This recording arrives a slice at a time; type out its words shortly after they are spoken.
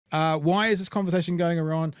Why is this conversation going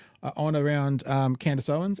around Candace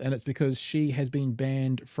Owens? And it's because she has been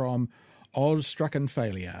banned from Oz-stricken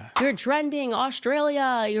failure. You're trending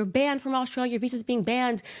Australia. You're banned from Australia. Your visa's being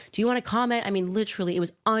banned. Do you want to comment? I mean, literally, it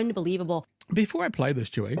was unbelievable. Before I play this,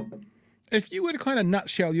 Chewy, if you were to kind of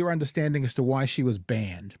nutshell your understanding as to why she was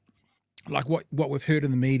banned, like what we've heard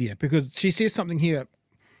in the media, because she says something here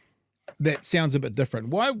that sounds a bit different.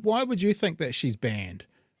 Why would you think that she's banned?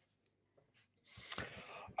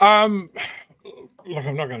 Look, I'm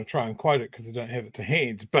not going to try and quote it because I don't have it to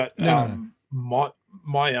hand, but No.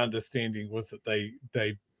 my understanding was that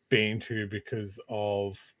they banned her because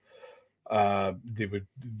of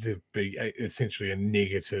there'd be essentially a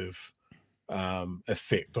negative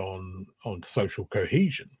effect on social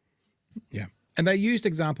cohesion. Yeah. And they used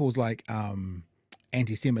examples like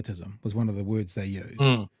anti-Semitism was one of the words they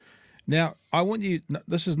used. Now, I want you,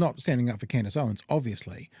 this is not standing up for Candace Owens,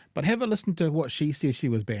 obviously, but have a listen to what she says she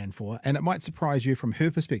was banned for, and it might surprise you from her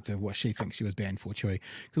perspective what she thinks she was banned for, Chewy,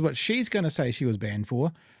 because what she's going to say she was banned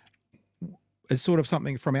for is sort of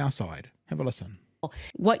something from our side. Have a listen.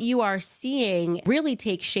 What you are seeing really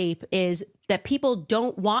take shape is that people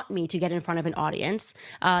don't want me to get in front of an audience,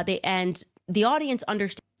 and the audience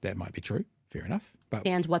understands. That might be true. Fair enough. But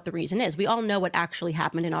What the reason is. We all know what actually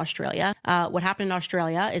happened in Australia. What happened in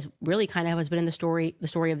Australia is really kind of has been in the story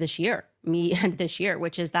of this year, me and this year,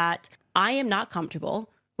 which is that I am not comfortable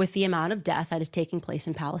with the amount of death that is taking place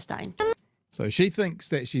in Palestine. So she thinks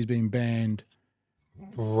that she's been banned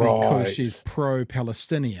because she's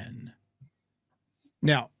pro-Palestinian.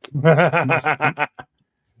 Now, but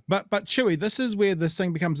Chewy, this is where this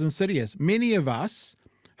thing becomes insidious. Many of us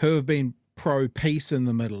who have been pro-peace in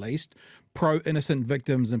the Middle East, pro-innocent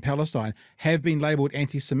victims in Palestine, have been labelled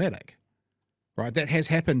anti-Semitic, right? That has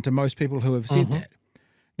happened to most people who have said that.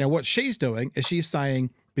 Now, what she's doing is she's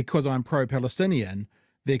saying, because I'm pro-Palestinian,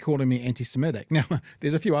 they're calling me anti-Semitic. Now,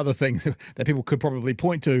 there's a few other things that people could probably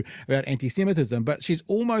point to about anti-Semitism, but she's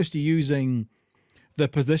almost using the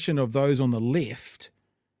position of those on the left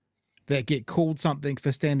that get called something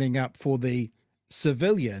for standing up for the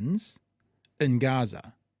civilians in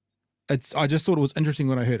Gaza. I just thought it was interesting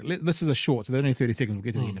when I heard it. This is a short, so they're only 30 seconds. We'll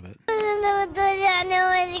get to the end of it.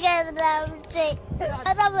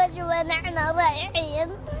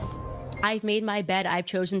 I've made my bed. I've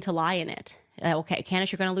chosen to lie in it. Okay,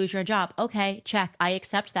 Candace, you're going to lose your job. Okay, check. I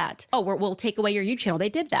accept that. Oh, we'll take away your YouTube channel. They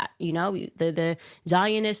did that. You know, the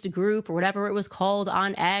Zionist group or whatever it was called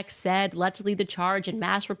on X said, let's lead the charge and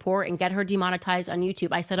mass report and get her demonetized on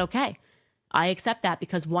YouTube. I said, okay, I accept that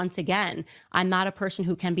because once again, I'm not a person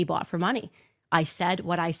who can be bought for money. I said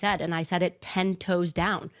what I said, and I said it 10 toes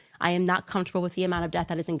down. I am not comfortable with the amount of death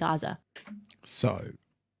that is in Gaza. So,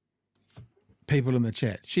 people in the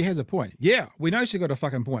chat, she has a point. Yeah, we know she got a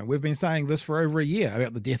fucking point. We've been saying this for over a year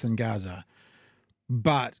about the death in Gaza.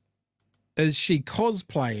 But is she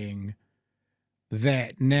cosplaying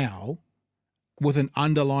that now with an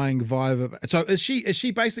underlying vibe of... So is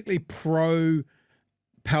she basically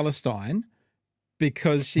pro-Palestine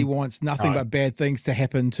because she wants nothing but bad things to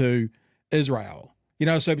happen to Israel? You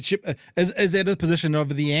know, so is that a position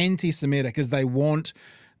of the anti-Semitic? Is they want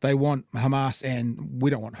Hamas, and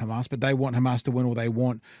we don't want Hamas, but they want Hamas to win, or they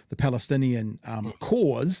want the Palestinian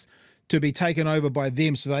cause to be taken over by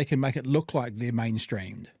them so they can make it look like they're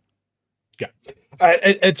mainstreamed. Yeah.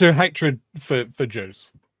 It's her hatred for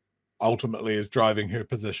Jews ultimately is driving her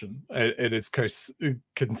position. It is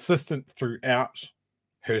consistent throughout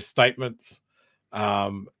her statements.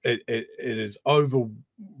 It is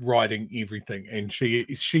overriding everything, and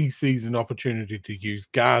she sees an opportunity to use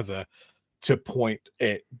Gaza to point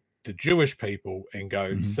at the Jewish people and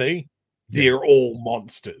go, see, they're all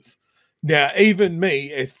monsters. Now, even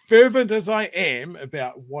me, as fervent as I am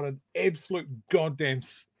about what an absolute goddamn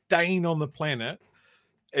stain on the planet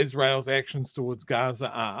Israel's actions towards Gaza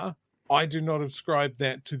are, I do not ascribe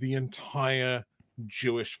that to the entire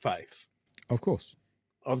Jewish faith. Of course.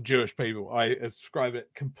 Of Jewish people. I ascribe it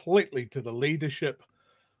completely to the leadership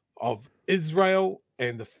of Israel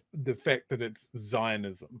and the fact that it's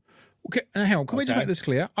Zionism. Okay, hang on, can we just make this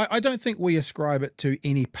clear? I don't think we ascribe it to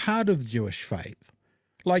any part of the Jewish faith.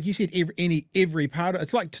 Like you said, every part of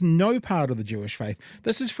it's like to no part of the Jewish faith.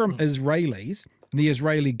 This is from Israelis, the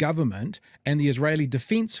Israeli government, and the Israeli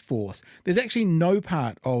Defense Force. There's actually no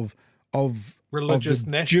part of religious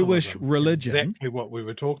the Jewish religion. Exactly what we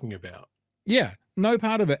were talking about. Yeah, no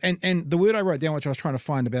part of it. And the word I wrote down, which I was trying to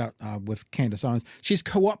find about with Candace Owens, she's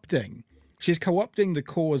co-opting. She's co-opting the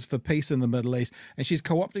cause for peace in the Middle East, and she's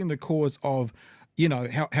co-opting the cause of, you know,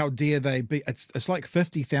 how dare they be? It's like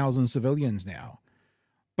 50,000 civilians now.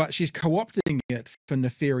 but she's co-opting it for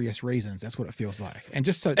nefarious reasons. That's what it feels like. And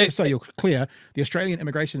just so you're clear, the Australian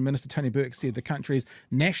Immigration Minister Tony Burke said the country's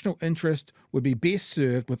national interest would be best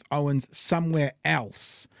served with Owens somewhere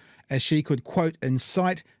else, as she could, quote,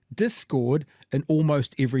 incite discord in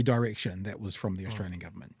almost every direction. That was from the Australian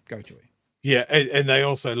government. Go, Chewie. Yeah, and they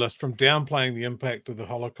also list from downplaying the impact of the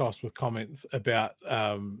Holocaust with comments about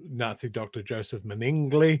Nazi Dr. Joseph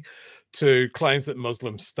Mengele to claims that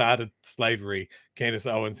Muslims started slavery. Candace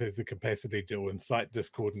Owens has the capacity to incite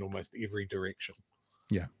discord in almost every direction.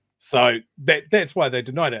 Yeah. So that's why they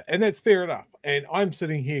denied it. And that's fair enough. And I'm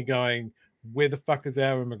sitting here going, where the fuck is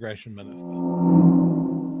our immigration minister?